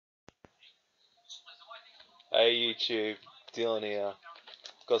Hey YouTube, Dylan here.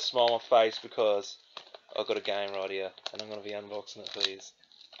 Got a smile on my face because I've got a game right here and I'm going to be unboxing it, please.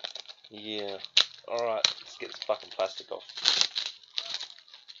 Yeah. Alright, let's get this fucking plastic off.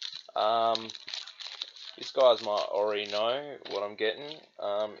 This guys might already know what I'm getting.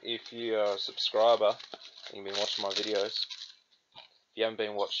 If you are a subscriber and you've been watching my videos, if you haven't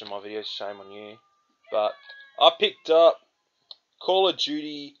been watching my videos, shame on you. But I picked up Call of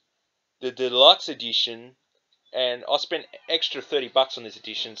Duty, the Deluxe Edition, and I spent extra $30 on this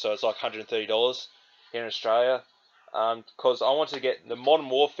edition, so it's like $130 here in Australia, because I wanted to get the Modern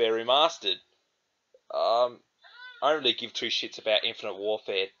Warfare remastered. I don't really give two shits about Infinite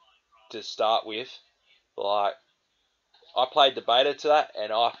Warfare to start with. Like, I played the beta to that,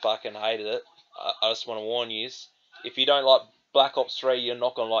 and I fucking hated it. I just want to warn you, if you don't like Black Ops 3, you're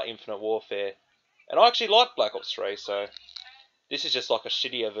not going to like Infinite Warfare. And I actually like Black Ops 3, so this is just like a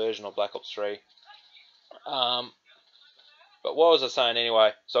shittier version of Black Ops 3. But what was I saying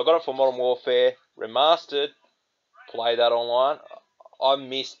anyway? So I got it for Modern Warfare Remastered. Play that online. I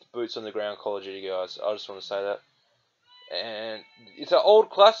missed Boots on the Ground Call of Duty, guys. I just want to say that. And it's an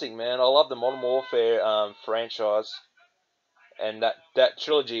old classic, man. I love the Modern Warfare franchise. And that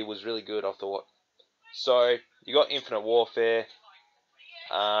trilogy was really good, I thought. So you got Infinite Warfare.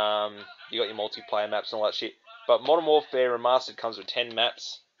 You got your multiplayer maps and all that shit. But Modern Warfare Remastered comes with 10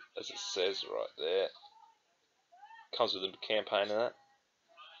 maps, as it says right there. Comes with a campaign and that.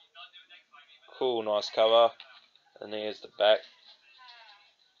 Cool, nice cover. And there's the back.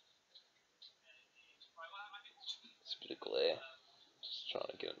 It's a bit of glare. Just trying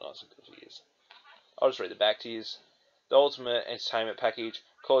to get it nice and good for you. I'll just read the back to you. The Ultimate Entertainment Package,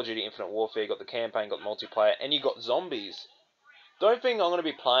 Call of Duty Infinite Warfare, got the campaign, got the multiplayer, and you got zombies. The only thing I'm going to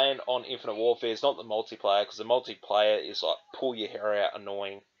be playing on Infinite Warfare is not the multiplayer, because the multiplayer is like pull your hair out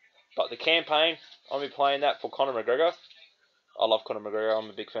annoying. But the campaign, I'm going to be playing that for Conor McGregor. I love Conor McGregor, I'm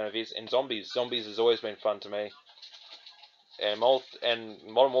a big fan of his. And zombies. Zombies has always been fun to me. And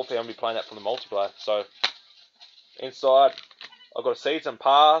Modern Warfare, I'm going to be playing that for the multiplayer. So, inside, I've got a season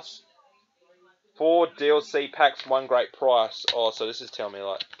pass, 4 DLC packs, 1 great price. Oh, so this is telling me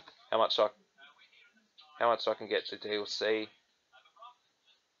like how much I can get the DLC.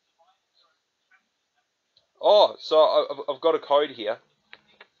 Oh, so I've got a code here,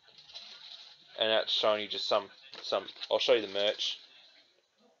 and that's showing you just some. I'll show you the merch.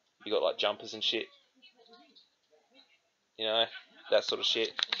 You got like jumpers and shit, you know, that sort of shit.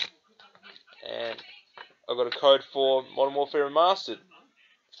 And I've got a code for Modern Warfare Remastered.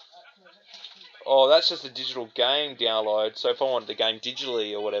 Oh, that's just a digital game download. So if I wanted the game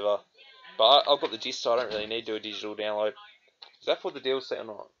digitally or whatever, but I've got the disc, so I don't really need to do a digital download. Is that for the DLC or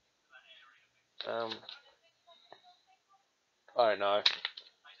not? I don't know.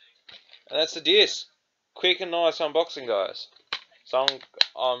 And that's the disc. Quick and nice unboxing, guys. So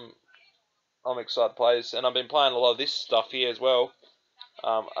I'm excited to play this, and I've been playing a lot of this stuff here as well.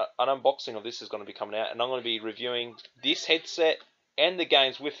 An unboxing of this is going to be coming out, and I'm going to be reviewing this headset and the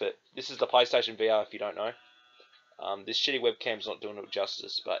games with it. This is the PlayStation VR, if you don't know. This shitty webcam's not doing it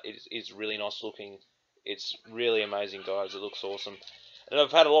justice, but it is really nice looking. It's really amazing, guys. It looks awesome. And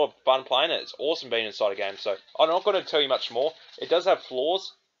I've had a lot of fun playing it. It's awesome being inside a game, so I'm not going to tell you much more. It does have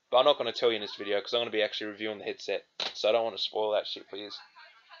flaws, but I'm not going to tell you in this video, because I'm going to be actually reviewing the headset, so I don't want to spoil that shit for you.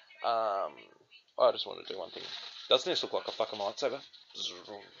 I just want to do one thing. Doesn't this look like a fucking lightsaber?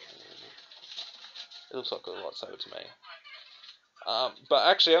 It looks like a lightsaber to me. But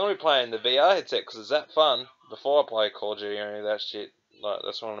actually, I'm going to be playing the VR headset because it's that fun before I play Call of Duty or any of that shit. Like,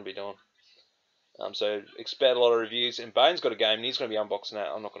 that's what I'm going to be doing. So expect a lot of reviews. And Bane's got a game and he's going to be unboxing that.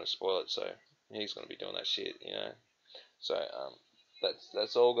 I'm not going to spoil it, so he's going to be doing that shit, you know. So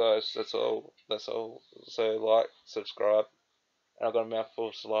that's all, guys. That's all. So like, subscribe. And I've got a mouthful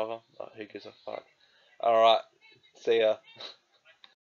of saliva. Like, who gives a fuck? All right. See ya.